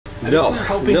No,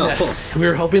 we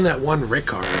were helping that one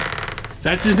Rickard.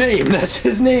 That's his name. That's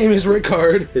his name is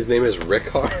Rickard. His name is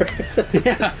Rickard?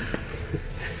 Yeah.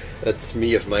 That's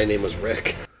me if my name was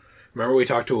Rick. Remember we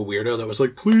talked to a weirdo that was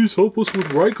like, please help us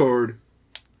with Rickard.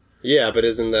 Yeah, but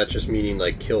isn't that just meaning,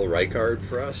 like, kill Rickard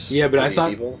for us? Yeah, but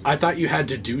I thought you had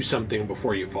to do something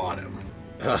before you fought him.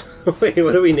 Wait,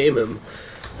 what do we name him?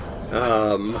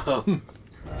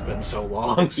 It's been so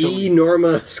long. E.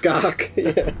 Norma Skok.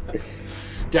 Yeah.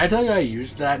 Did I tell you I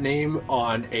used that name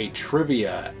on a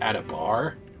trivia at a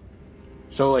bar?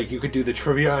 So, like, you could do the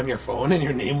trivia on your phone and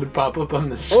your name would pop up on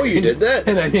the screen. Oh, you did that?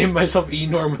 And I named myself E.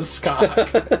 Norma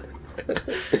Skok.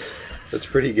 That's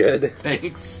pretty good.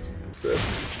 Thanks. So.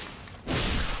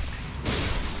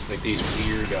 Like these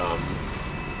weird,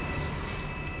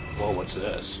 whoa, what's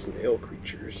this? Snail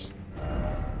creatures.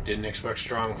 Didn't expect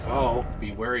strong foe.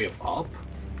 Be wary of up.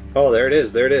 Oh, there it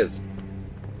is. There it is.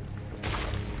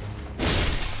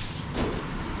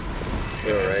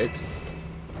 Alright.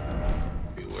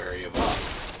 Be wary of up.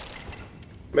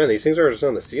 Man, these things are just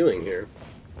on the ceiling here.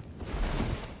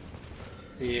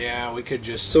 Yeah, we could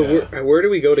just... So where do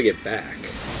we go to get back?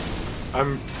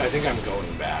 I think I'm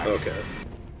going back. Okay.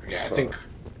 Yeah, I think...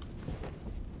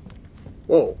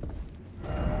 Whoa.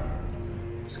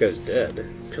 This guy's dead.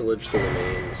 Pillage the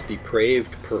remains.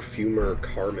 Depraved perfumer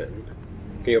Carmen.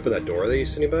 Can you open that door that you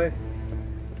sitting by?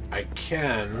 I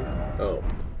can... Oh.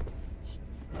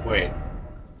 Wait.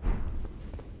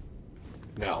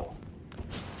 No.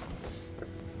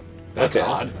 That's okay.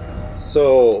 odd.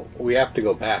 So, we have to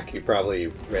go back. You probably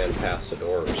ran past the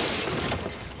door or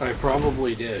something. I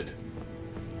probably did.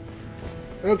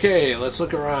 Okay, let's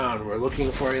look around. We're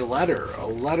looking for a letter. A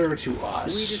letter to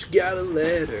us. We just got a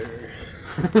letter.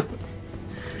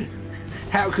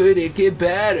 How could it get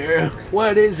better?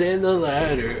 What is in the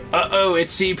letter? Uh-oh,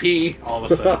 it's CP. All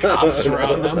of a sudden, cops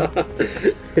surround them.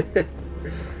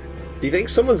 Do you think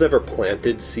someone's ever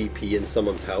planted CP in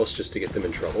someone's house just to get them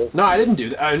in trouble? No, I didn't do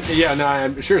that. Yeah, no,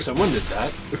 I'm sure someone did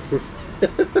that.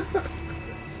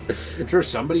 I'm sure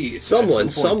somebody... Someone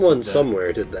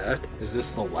somewhere did that. Is this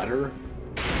the letter?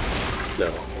 No,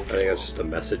 I think that's just a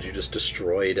message. You just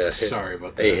destroyed Sorry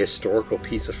about that. A historical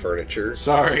piece of furniture.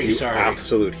 Sorry.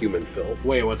 Absolute human filth.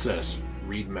 Wait, what's this?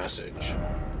 Read message.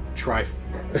 Try...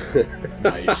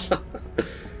 Nice.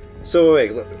 So,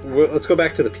 wait, let's go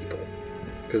back to the people.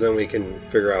 Because then we can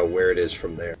figure out where it is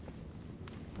from there.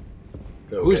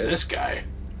 Okay. Who's this guy?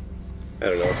 I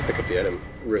don't know. Let's pick up the item.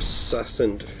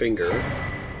 Resuscent finger.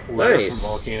 Letter Nice. from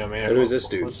Volcano Manor. And who's this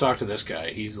dude? Let's talk to this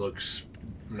guy. He looks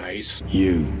nice.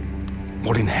 You.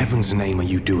 What in heaven's name are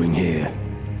you doing here?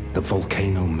 The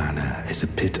Volcano Manor is a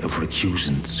pit of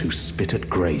recusants who spit at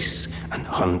grace and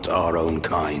hunt our own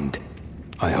kind.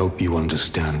 I hope you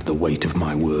understand the weight of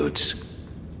my words.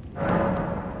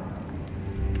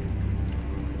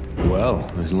 Well,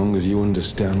 as long as you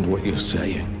understand what you're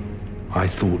saying. I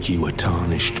thought you were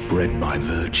tarnished, bred by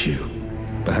virtue.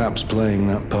 Perhaps playing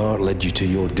that part led you to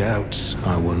your doubts,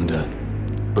 I wonder.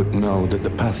 But know that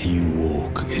the path you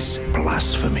walk is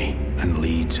blasphemy and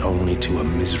leads only to a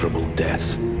miserable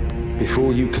death.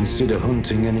 Before you consider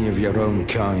hunting any of your own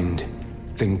kind,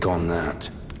 think on that.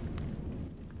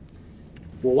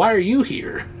 Well, why are you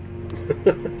here?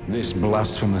 This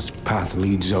blasphemous path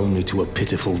leads only to a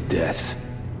pitiful death.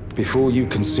 Before you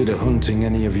consider hunting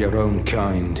any of your own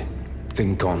kind,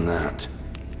 think on that.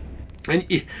 And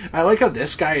I like how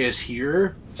this guy is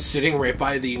here, sitting right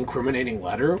by the incriminating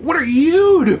letter. What are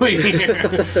you doing here?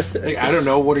 Like, I don't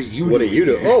know. What are you doing? What are you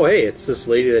doing? Oh, hey, it's this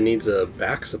lady that needs a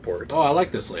back support. Oh, I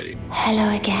like this lady.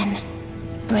 Hello again,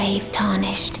 brave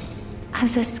Tarnished.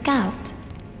 As a scout,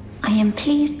 I am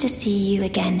pleased to see you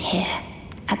again here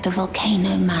at the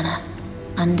Volcano Manor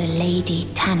under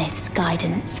Lady Tanith's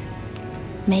guidance.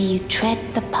 May you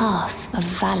tread the path of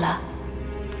valor.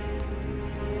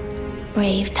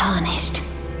 Brave Tarnished,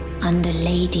 under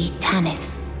Lady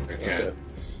Tanith. Okay.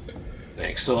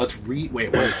 Thanks. So let's read...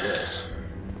 Wait, what is this?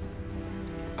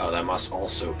 Oh, that must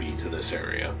also be to this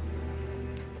area.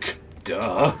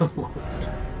 Duh.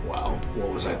 Wow. What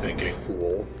was I thinking?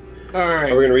 Fool.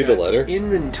 Alright. Are we going to read the letter?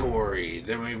 Inventory.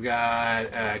 Then we've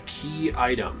got key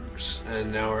items.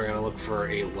 And now we're going to look for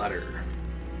a letter.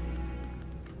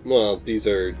 Well, these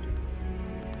are...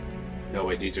 No,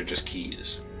 wait, these are just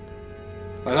keys.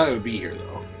 I thought it would be here,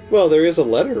 though. Well, there is a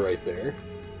letter right there.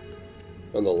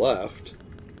 On the left.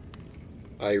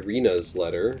 Irina's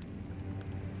letter.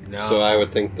 No. So I would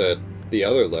think that the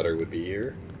other letter would be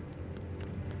here.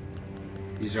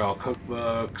 These are all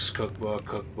cookbooks.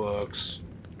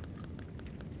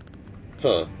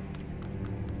 Huh.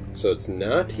 So it's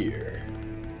not here.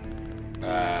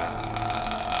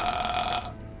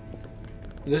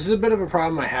 This is a bit of a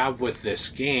problem I have with this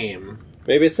game.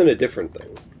 Maybe it's in a different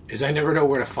thing. Is I never know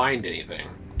where to find anything.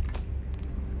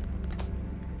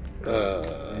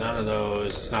 None of those.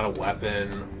 It's not a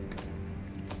weapon.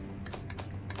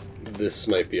 This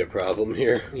might be a problem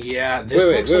here. Yeah, this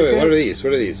wait, looks like what are these?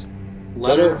 What are these?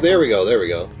 Letter there we go, there we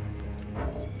go.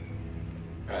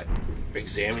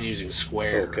 Examine using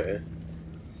square. Okay.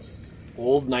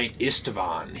 Old Knight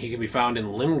Istvan. He can be found in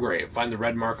Limgrave. Find the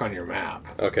red mark on your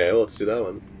map. Okay, well, let's do that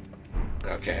one.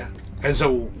 Okay. And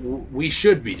so we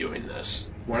should be doing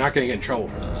this. We're not going to get in trouble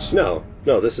for this. No,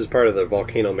 this is part of the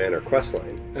Volcano Manor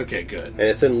questline. Okay, good. And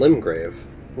it's in Limgrave.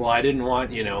 Well, I didn't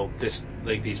want, this,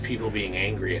 like, these people being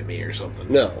angry at me or something.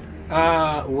 No.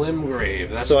 Limgrave.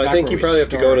 That's so I think you probably have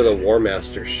to go to the War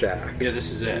Master's shack. Yeah,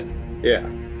 this is it. Yeah.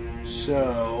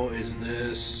 So, is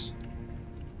this...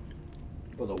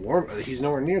 Well, he's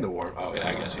nowhere near the War... Oh, yeah,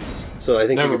 I guess he is. So I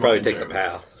think you could probably mind, take sir. the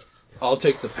path. I'll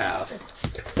take the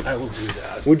path. I will do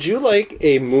that. Would you like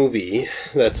a movie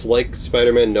that's like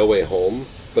Spider-Man No Way Home,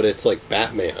 but it's like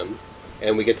Batman,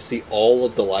 and we get to see all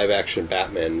of the live-action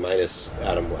Batman minus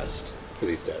Adam West, because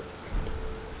he's dead?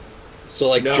 So,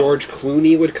 like, No. George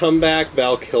Clooney would come back,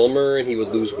 Val Kilmer, and he would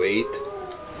lose weight.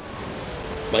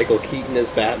 Michael Keaton as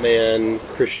Batman,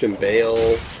 Christian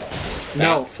Bale,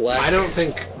 No, Affleck. I don't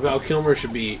think Val Kilmer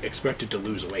should be expected to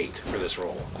lose weight for this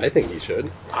role. I think he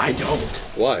should. I don't.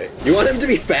 Why? You want him to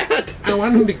be fat? I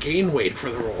want him to gain weight for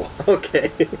the role. Okay.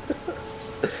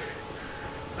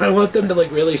 I want them to,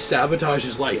 like, really sabotage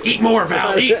his life. Eat more,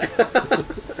 Val! Eat!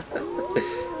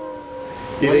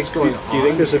 Do you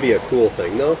think this would be a cool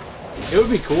thing, though? It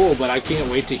would be cool, but I can't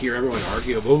wait to hear everyone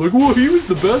argue about, like, well, he was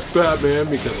the best Batman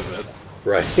because of it.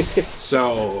 Right.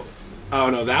 So, I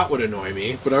don't know, that would annoy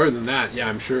me. But other than that, yeah,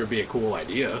 I'm sure it'd be a cool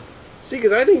idea. See,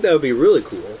 because I think that would be really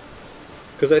cool.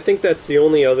 Because I think that's the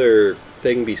only other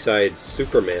thing besides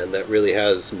Superman that really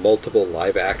has multiple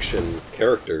live-action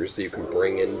characters that you can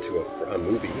bring into a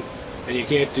movie. And you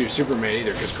can't do Superman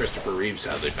either because Christopher Reeve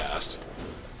sadly passed.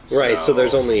 Right, so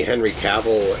there's only Henry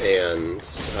Cavill and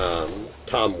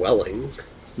Tom Welling.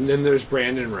 And then there's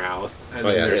Brandon Routh, and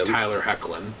then there's him. Tyler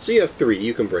Hoechlin. So you have 3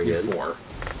 you can bring You in. have 4.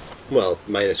 Well,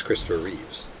 minus Christopher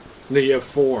Reeves. No, you have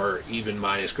 4, even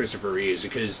minus Christopher Reeves,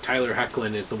 because Tyler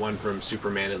Hoechlin is the one from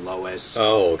Superman and Lois.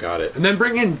 Oh, got it. And then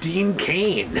bring in Dean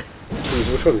Cain.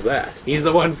 Which one's that? He's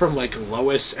the one from, like,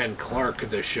 Lois and Clark,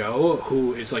 the show,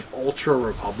 who is, like,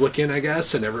 ultra-Republican, I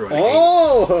guess, and everyone hates.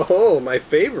 Oh, my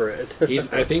favorite.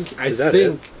 I think...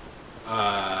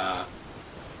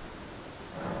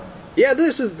 Yeah,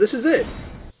 this is it.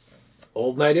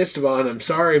 Old Knight Istvan, I'm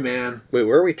sorry, man. Wait,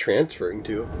 where are we transferring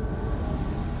to?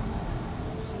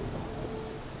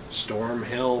 Storm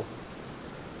Hill.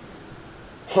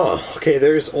 Huh. Okay,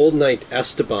 there's Old Knight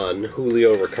Esteban,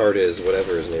 Julio Ricardes,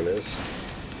 whatever his name is.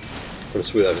 From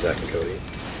Sweet Love, Zack and Cody.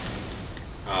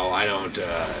 Oh, I don't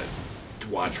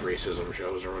watch racism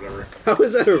shows or whatever. How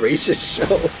is that a racist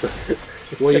show?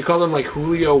 Well, you call them, like,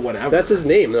 Julio whatever. That's his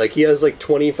name. Like, he has, like,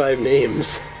 25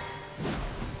 names.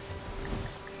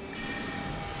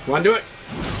 Want to do it?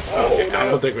 Oh, Okay, no. I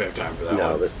don't think we have time for that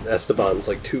No, one. this Esteban's,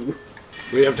 like, too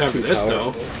We have time for this,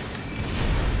 powerful.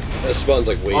 though. Esteban's,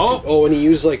 like, way Oh. too... Oh, and he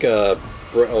used, like, a...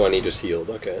 Oh, and he just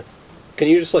healed. Okay. Can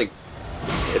you just, like,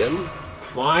 hit him?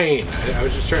 Fine. I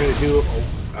was just trying to do...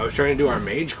 I was trying to do our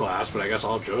mage class, but I guess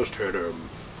I'll just hurt him.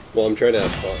 Well, I'm trying to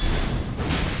have fun.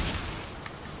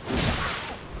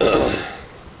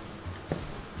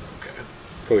 Okay.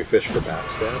 Can we fish for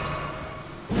backstabs?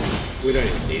 We don't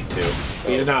even need to.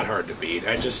 He's not hard to beat.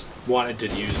 I just wanted to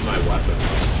use my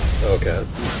weapons. Okay.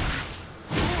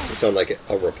 You sound like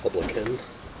a Republican.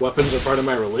 Weapons are part of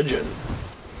my religion.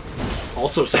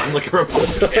 Also sound like a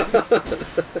Republican.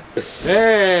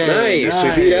 Hey! Nice!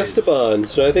 We beat Esteban.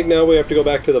 So I think now we have to go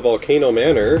back to the Volcano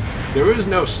Manor. There was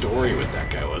no story with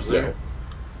that guy, was there? No.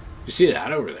 You see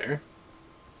that over there?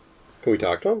 Can we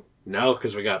talk to him? No,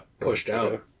 because we got pushed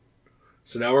out.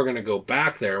 So now we're going to go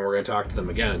back there and we're going to talk to them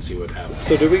again and see what happens.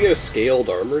 So did we get a scaled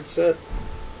armored set?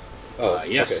 Oh,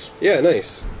 yes. Okay. Yeah,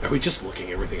 nice. Are we just looking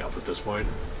everything up at this point?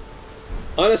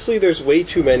 Honestly, there's way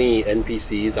too many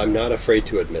NPCs. I'm not afraid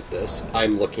to admit this.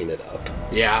 I'm looking it up.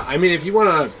 Yeah, I mean, if you want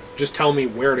to just tell me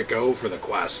where to go for the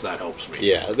quests, that helps me.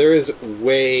 Yeah, there is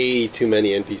way too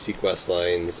many NPC quest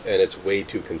lines, and it's way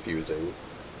too confusing.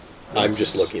 I'm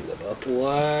just looking them up.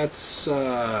 Let's,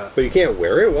 But you can't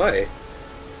wear it? Why?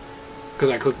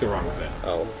 because I clicked the wrong thing.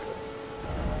 Oh.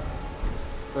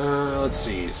 Let's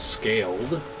see,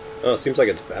 scaled. Oh, it seems like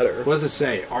it's better. What does it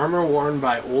say? Armor worn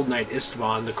by Old Knight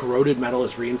Istvan, the corroded metal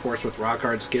is reinforced with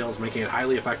rock-hard scales, making it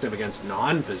highly effective against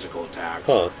non-physical attacks.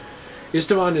 Huh.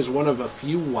 Istvan is one of a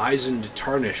few wizened,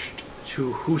 tarnished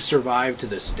who survived to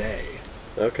this day.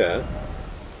 Okay.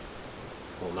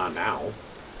 Well, not now.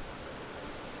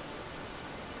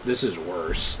 This is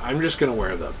worse. I'm just going to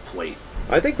wear the plate.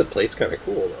 I think the plate's kind of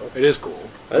cool, though. It is cool.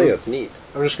 I think that's neat.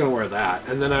 I'm just going to wear that.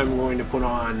 And then I'm going to put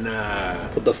on...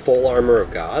 Put the full armor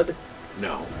of God?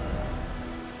 No.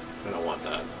 I don't want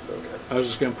that. Okay. I was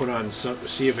just going to put on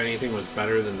see if anything was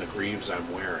better than the greaves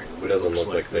I'm wearing. But It doesn't look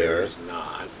like they are. There's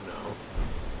not,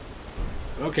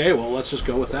 no. Okay, well, let's just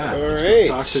go with that. All Let's right.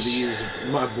 go talk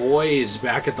to my boys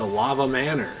back at the Lava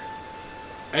Manor.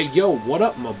 Hey, yo, what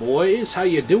up, my boys? How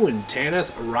you doing,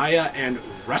 Tanith, Raya, and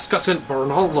Rescusant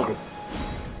Bernaldo?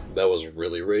 That was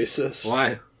really racist.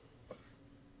 Why?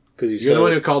 Because You're the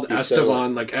one who called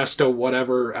Esteban, like Esto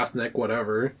whatever, ethnic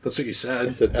whatever. That's what you I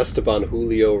said. said Esteban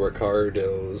Julio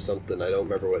Ricardo something. I don't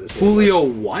remember what his name Julio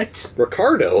was. what?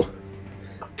 Ricardo?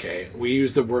 Okay, we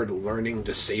use the word learning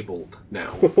disabled now.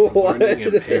 What?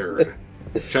 Learning impaired.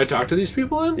 Should I talk to these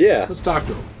people then? Yeah. Let's talk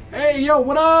to them. Hey, yo,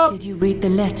 what up? Did you read the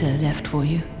letter left for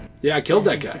you? Yeah, I killed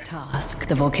that Is guy. the task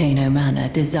the Volcano Manor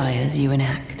desires you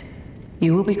enact.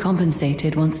 You will be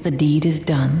compensated once the deed is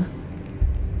done.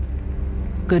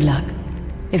 Good luck.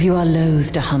 If you are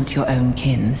loath to hunt your own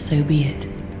kin, so be it.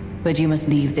 But you must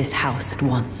leave this house at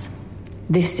once.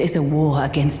 This is a war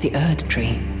against the Erd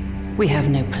Tree. We have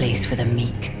no place for the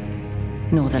meek,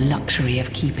 nor the luxury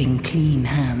of keeping clean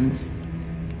hands.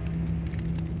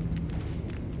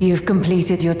 You've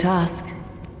completed your task.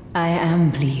 I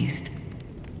am pleased.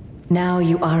 Now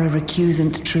you are a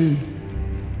recusant true,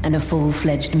 and a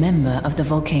full-fledged member of the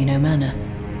Volcano Manor.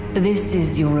 This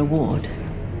is your reward,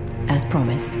 as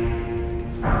promised.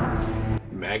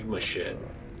 Magma shit.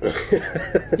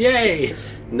 Yay!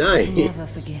 Nice. Never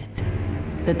forget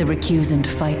that the recusant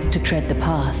fights to tread the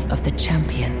path of the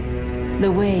champion.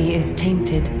 The way is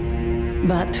tainted,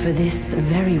 but for this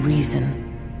very reason,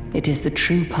 it is the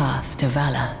true path to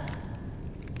valor.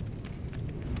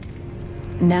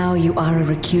 Now you are a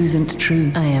recusant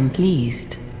true. I am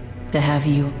pleased to have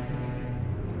you.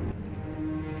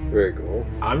 Very cool.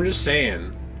 I'm just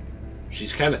saying,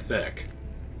 she's kind of thick.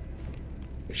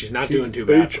 She's not doing too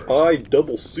bad for us.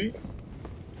 H-I-double-C.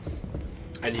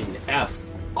 I need an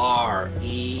F-R-E-A-K.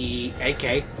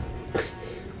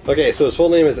 Okay, so his full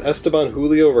name is Esteban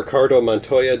Julio Ricardo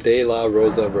Montoya de la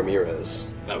Rosa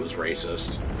Ramirez. That was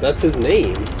racist. That's his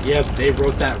name. Yeah, they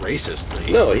wrote that racistly.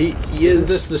 No, he is... Isn't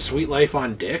this The Sweet Life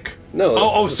on Dick? No,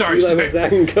 Oh, that's sorry, Sweet Life of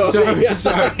Zack and Cody.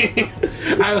 Sorry.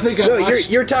 I think I No, watched,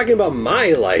 you're talking about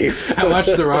my life. I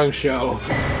watched the wrong show.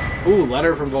 Ooh,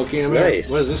 letter from Volcano Manor.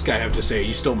 Nice. What does this guy have to say? Are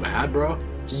you still mad, bro?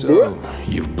 So,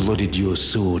 you've blooded your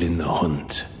sword in the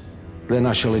hunt. Then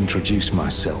I shall introduce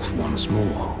myself once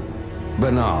more.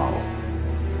 Banal.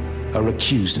 A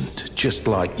recusant, just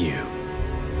like you.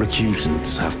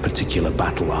 Recusants have particular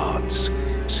battle arts,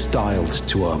 styled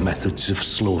to our methods of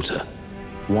slaughter.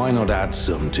 Why not add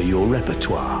some to your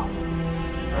repertoire?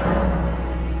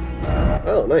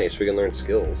 Oh, nice. We can learn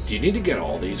skills. Do you need to get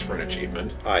all these for an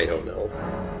achievement? I don't know.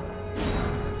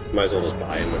 Might as well just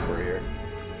buy them if we're here.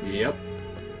 Yep.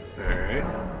 Alright.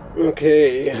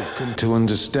 Okay. Come to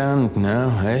understand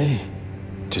now, eh?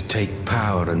 To take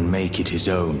power and make it his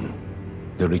own,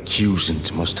 the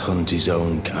recusant must hunt his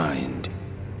own kind.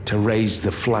 To raise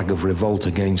the flag of revolt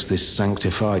against this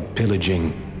sanctified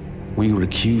pillaging, we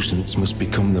recusants must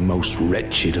become the most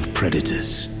wretched of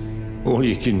predators. All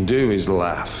you can do is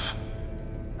laugh.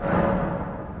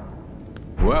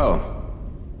 Well,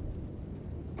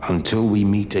 until we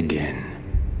meet again.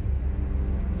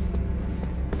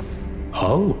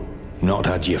 Oh, not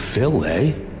had your fill,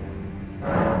 eh?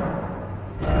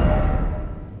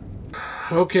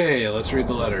 Okay, let's read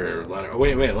the letter.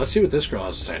 Wait, let's see what this girl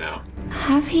has to say now.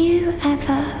 Have you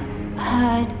ever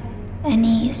heard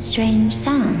any strange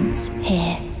sounds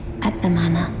here at the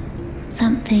manor?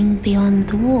 Something beyond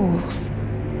the walls?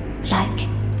 Like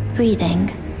breathing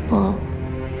or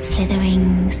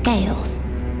slithering scales?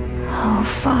 Oh,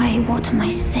 fie, what am I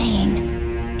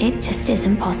saying? It just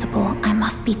isn't possible. I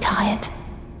must be tired.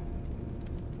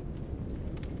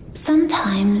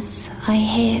 Sometimes I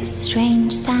hear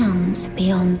strange sounds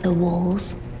beyond the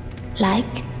walls,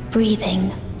 like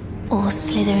breathing or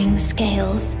slithering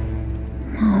scales.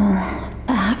 Oh,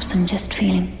 perhaps I'm just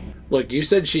feeling... Look, you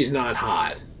said she's not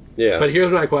hot. Yeah. But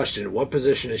here's my question. What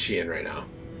position is she in right now?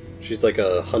 She's like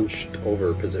a hunched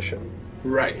over position.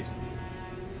 Right.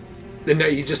 And now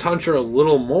you just hunch her a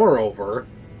little more over,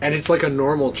 and it's like a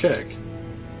normal chick.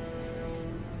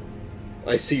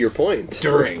 I see your point.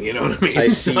 During, you know what I mean? I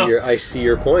see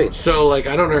your point. So, like,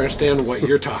 I don't understand what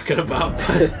you're talking about,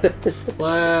 but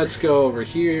let's go over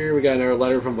here. We got another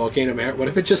letter from Volcano Manor. What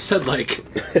if it just said, like,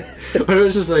 what if it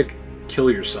was just like, kill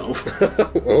yourself.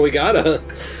 Well, we gotta.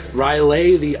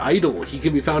 Riley the Idol. He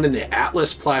can be found in the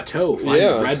Atlas Plateau. Find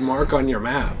a red mark on your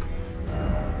map.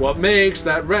 What makes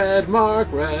that red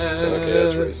mark red? Okay,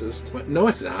 that's racist. What? No,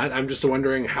 it's not. I'm just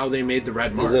wondering how they made the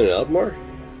red mark. Isn't it up more?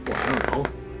 Well, I don't know.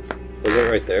 Was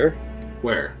it right there?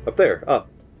 Where? Up there. Up.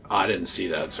 Oh, I didn't see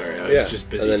that. Sorry, I was just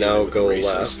busy. And then dealing now with go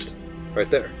racist. left.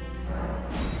 Right there.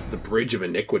 The Bridge of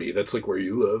Iniquity. That's like where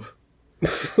you live.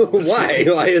 Why?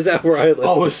 Why is that where I live?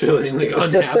 Always feeling like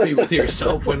unhappy with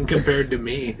yourself when compared to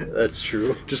me. That's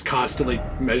true. Just constantly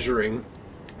measuring.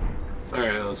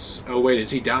 Alright, let's... Oh, wait, is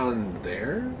he down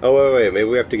there? Oh, wait. Maybe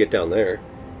we have to get down there.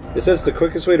 It says the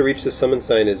quickest way to reach the summon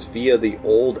sign is via the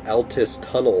old Altus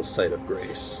Tunnel Site of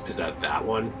Grace. Is that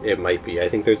one? It might be. I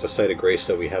think there's a Site of Grace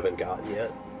that we haven't gotten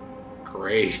yet.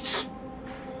 Great.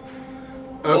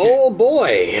 Okay. Oh,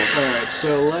 boy! Alright,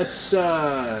 so let's,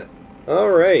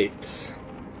 Alright.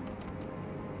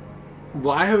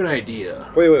 Well, I have an idea.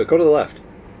 Wait, go to the left.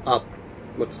 Up.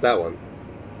 What's that one?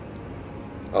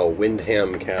 Oh,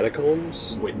 Windham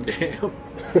Catacombs? Windham?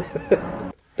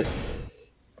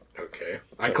 Okay.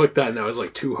 I clicked that and that was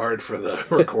like too hard for the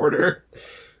recorder.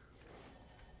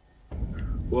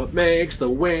 What makes the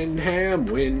Windham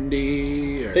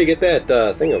windy? Hey, get that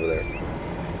thing over there.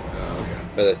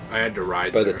 Okay. I had to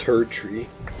ride by there. the turd tree.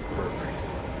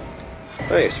 Perfect.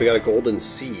 Nice, we got a golden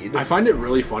seed. I find it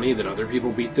really funny that other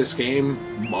people beat this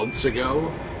game months ago,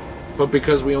 but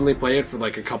because we only play it for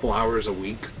like a couple hours a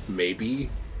week, maybe,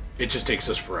 it just takes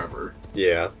us forever.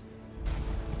 Yeah.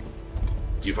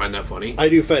 Do you find that funny? I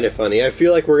do find it funny. I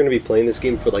feel like we're going to be playing this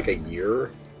game for like a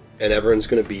year, and everyone's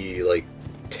going to be like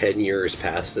 10 years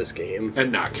past this game. And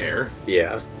not care.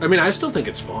 Yeah. I mean, I still think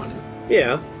it's fun.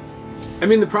 Yeah. I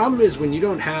mean, the problem is when you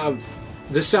don't have...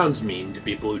 This sounds mean to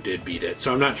people who did beat it,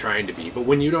 so I'm not trying to be, but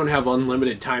when you don't have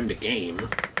unlimited time to game...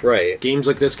 Right. Games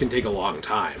like this can take a long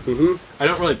time. Mm-hmm. I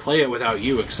don't really play it without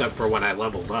you, except for when I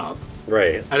leveled up.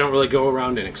 Right. I don't really go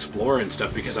around and explore and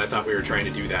stuff because I thought we were trying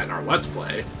to do that in our Let's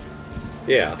Play.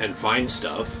 Yeah. And find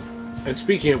stuff. And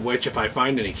speaking of which, if I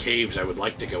find any caves, I would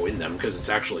like to go in them because it's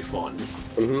actually fun.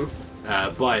 Mm-hmm.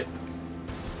 But,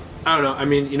 I don't know, I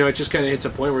mean, you know, it just kind of hits a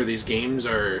point where these games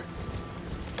are...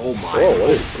 Oh my. Whoa,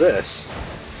 what is this?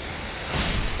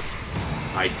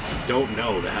 I don't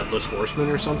know, the Headless Horseman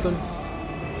or something?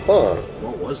 Huh.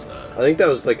 What was that? I think that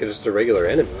was like just a regular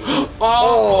enemy.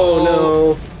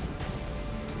 Oh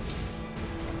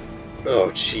no! Oh,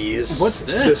 jeez. What's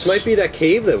this? This might be that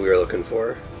cave that we were looking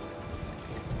for.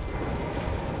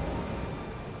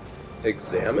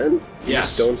 Examine?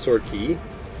 Yes. Stone sword key? Okay.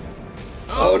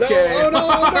 Oh no! Oh no!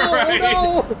 Oh no! Right.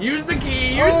 Oh no! Use the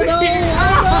key! Use Oh the no! key!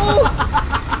 Oh no!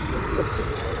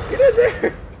 Get in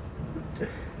there!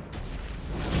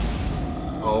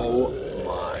 Oh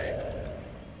my.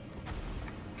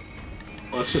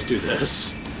 Let's just do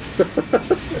this.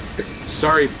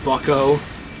 Sorry, bucko.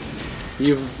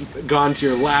 You've gone to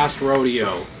your last rodeo.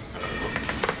 I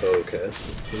don't know. Okay.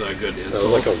 Was that a good insult? That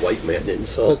was like a white man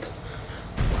insult.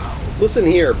 Wow. Listen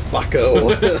here, bucko.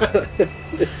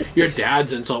 Your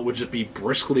dad's insult would just be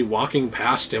briskly walking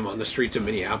past him on the streets of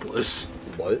Minneapolis.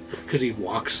 What? Because he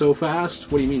walks so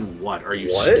fast? What do you mean, what? Are you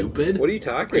What? stupid? What are you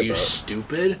talking about? Are you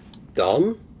stupid?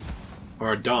 Dumb?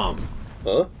 Or dumb?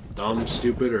 Huh? Dumb,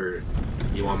 stupid, or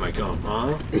you want my gum,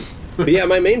 huh? But yeah,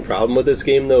 my main problem with this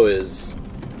game, though, is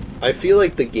I feel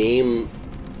like the game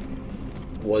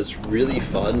was really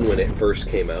fun when it first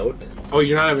came out. Oh,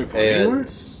 you're not having fun anymore?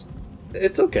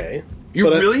 It's okay. You're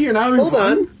not having hold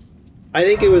fun? on. I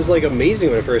think it was like amazing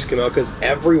when it first came out because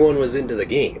everyone was into the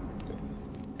game.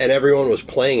 And everyone was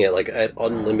playing it like at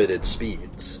unlimited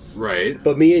speeds. Right.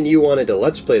 But me and you wanted to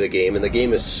let's play the game, and the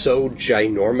game is so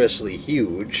ginormously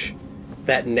huge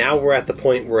that now we're at the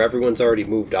point where everyone's already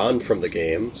moved on from the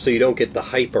game, so you don't get the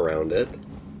hype around it.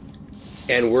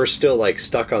 And we're still like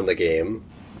stuck on the game.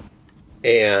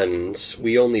 And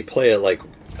we only play it like,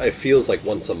 it feels like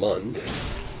once a month.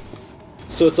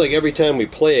 So it's like every time we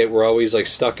play it, we're always like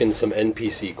stuck in some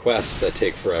NPC quests that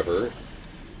take forever.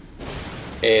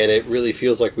 And it really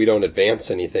feels like we don't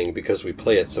advance anything because we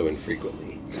play it so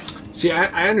infrequently. See,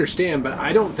 I understand, but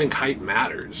I don't think hype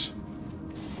matters.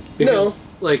 Because, No.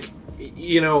 like,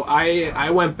 you know, I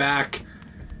went back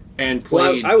and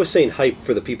played... Well, I was saying hype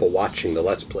for the people watching the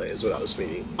Let's Play is what I was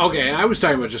meaning. Okay, and I was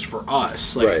talking about just for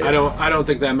us. Like, Right. I don't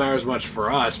think that matters much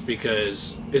for us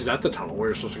because... Is that the tunnel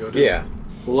we're supposed to go to? Yeah.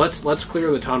 Well, let's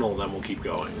clear the tunnel, then we'll keep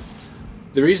going.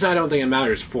 The reason I don't think it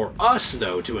matters for us,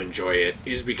 though, to enjoy it,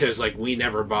 is because, like, we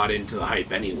never bought into the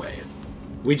hype anyway.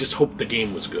 We just hoped the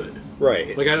game was good.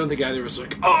 Right. Like, I don't think either of us was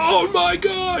like, oh my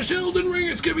gosh, Elden Ring,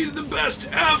 it's gonna be the best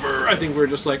ever! I think we're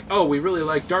just like, oh, we really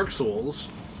like Dark Souls.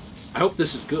 I hope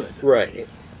this is good. Right.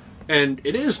 And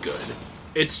it is good.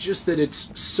 It's just that it's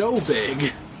so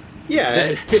big Yeah,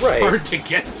 that it's right. hard to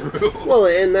get through. Well,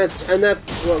 and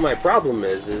that's what my problem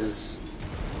is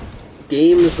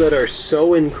games that are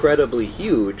so incredibly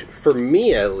huge, for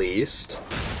me at least.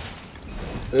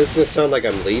 This is gonna sound like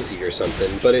I'm lazy or something,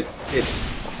 but it's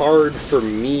hard for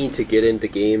me to get into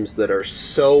games that are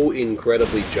so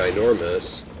incredibly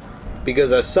ginormous,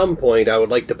 because at some point I would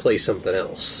like to play something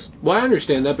else. Well, I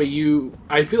understand that, but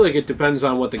I feel like it depends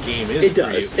on what the game is. It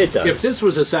does, it does. If this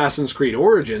was Assassin's Creed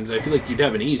Origins, I feel like you'd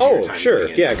have an easier time. Oh, sure,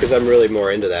 getting into yeah, because I'm really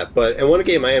more into that. And one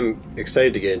game I am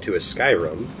excited to get into is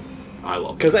Skyrim. I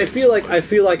love because I feel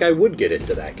like I would get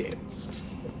into that game.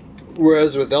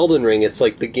 Whereas with Elden Ring, it's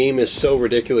like the game is so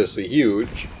ridiculously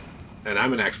huge, and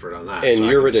I'm an expert on that. and so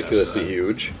you're ridiculously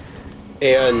huge.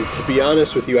 And to be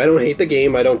honest with you, I don't hate the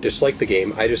game. I don't dislike the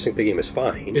game. I just think the game is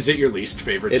fine. Is it your least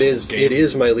favorite? Souls game? It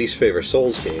is my least favorite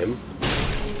Souls game.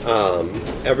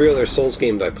 Every other Souls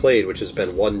game I played, which has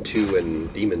been 1, 2,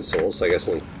 and Demon Souls, so I guess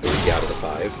only 3 out of the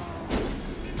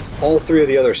 5. All 3 of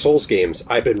the other Souls games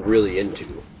I've been really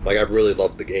into. Like, I've really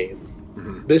loved the game.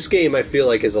 Mm-hmm. This game, I feel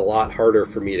like, is a lot harder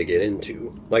for me to get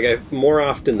into. Like, more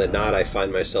often than not, I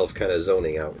find myself kind of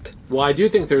zoning out. Well, I do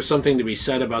think there's something to be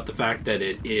said about the fact that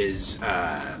it is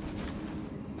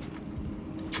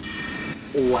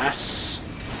less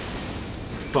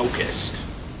focused.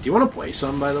 Do you want to play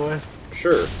some, by the way?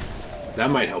 Sure.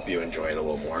 That might help you enjoy it a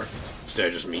little more, instead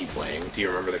of just me playing. Do you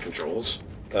remember the controls?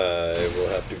 We'll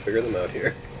have to figure them out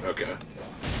here. Okay.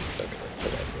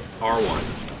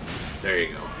 R1. There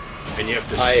you go. And you have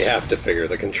to. I have to figure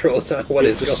the controls out. What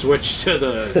is to switch to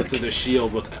the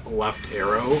shield with left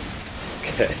arrow.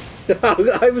 Okay.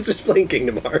 I was just playing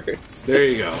Kingdom Hearts. There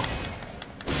you go.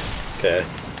 Okay.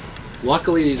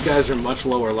 Luckily, these guys are much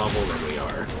lower level than we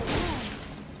are.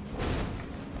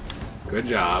 Good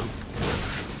job.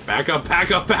 Back up,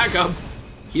 back up, back up!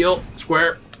 Heal,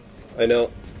 square. I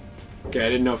know. Okay, I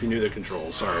didn't know if you knew the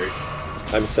controls, sorry.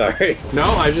 I'm sorry. No,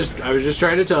 I was just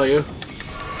trying to tell you.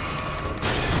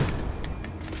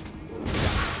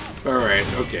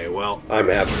 Alright, okay, well... I'm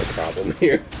having a problem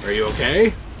here. Are you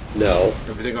okay? No.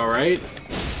 Everything alright?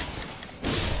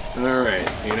 Alright,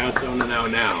 you're not zoning out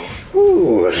now.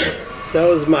 Ooh, that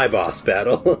was my boss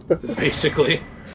battle. Basically.